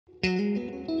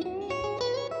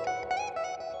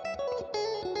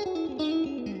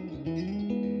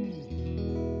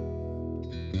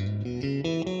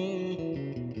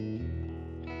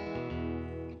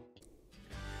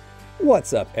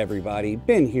What's up, everybody?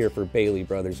 Ben here for Bailey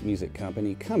Brothers Music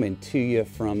Company, coming to you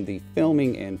from the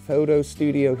filming and photo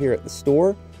studio here at the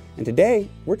store. And today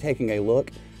we're taking a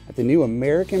look at the new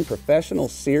American Professional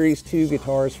Series II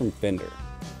guitars from Fender.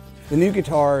 The new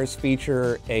guitars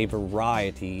feature a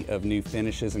variety of new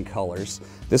finishes and colors.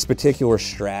 This particular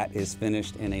Strat is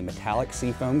finished in a metallic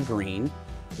seafoam green.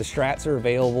 The Strats are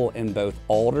available in both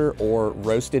alder or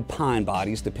roasted pine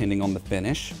bodies depending on the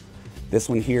finish. This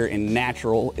one here in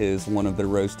natural is one of the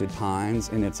roasted pines,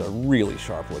 and it's a really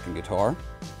sharp looking guitar.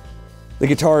 The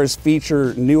guitars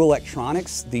feature new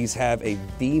electronics. These have a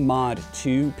V-Mod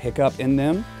II pickup in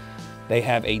them. They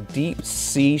have a deep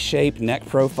C-shaped neck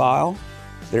profile.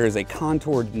 There is a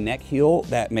contoured neck heel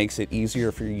that makes it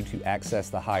easier for you to access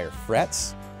the higher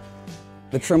frets.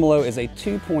 The tremolo is a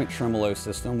 2-point tremolo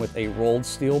system with a rolled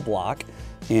steel block,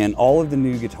 and all of the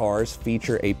new guitars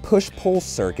feature a push-pull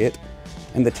circuit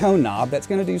and the tone knob that's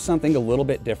going to do something a little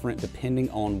bit different depending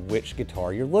on which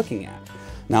guitar you're looking at.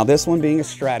 Now, this one being a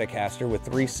Stratocaster with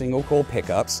 3 single-coil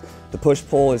pickups, the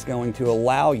push-pull is going to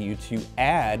allow you to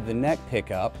add the neck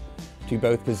pickup to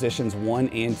both positions 1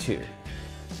 and 2.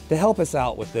 To help us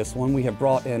out with this one, we have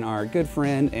brought in our good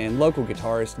friend and local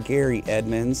guitarist, Gary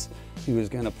Edmonds, who is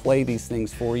going to play these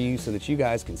things for you so that you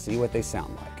guys can see what they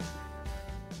sound like.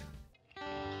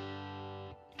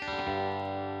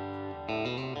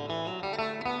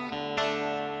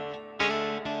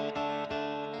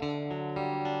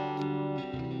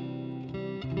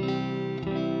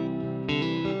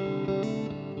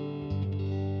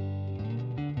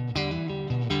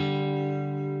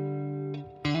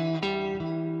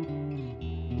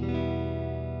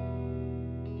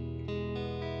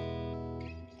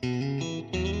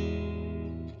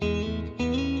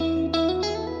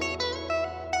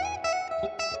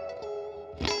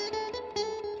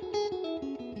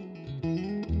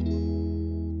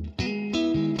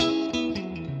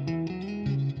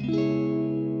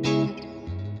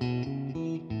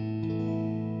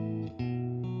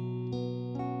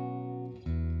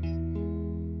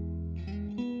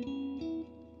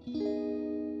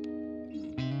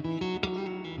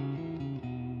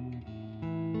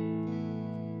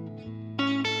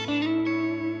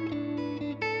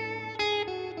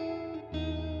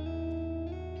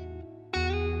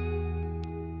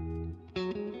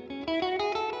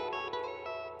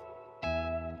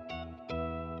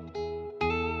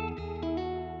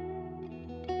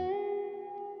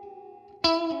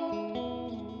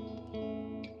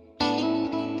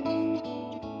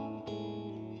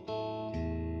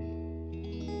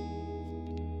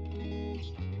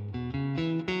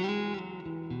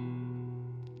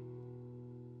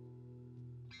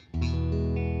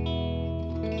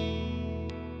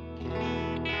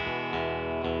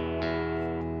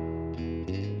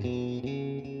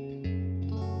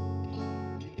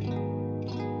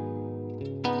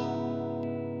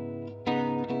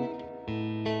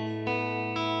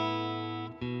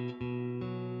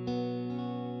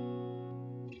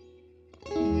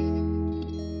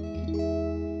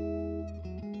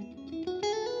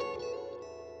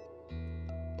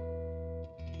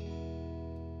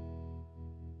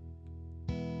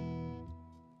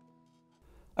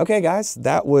 Okay guys,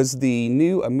 that was the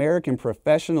new American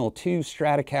Professional II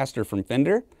Stratocaster from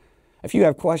Fender. If you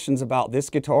have questions about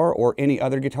this guitar or any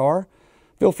other guitar,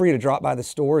 feel free to drop by the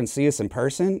store and see us in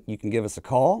person. You can give us a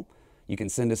call. You can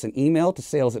send us an email to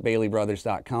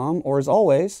sales@baileybrothers.com, or as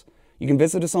always, you can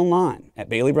visit us online at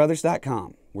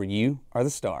baileybrothers.com, where you are the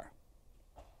star.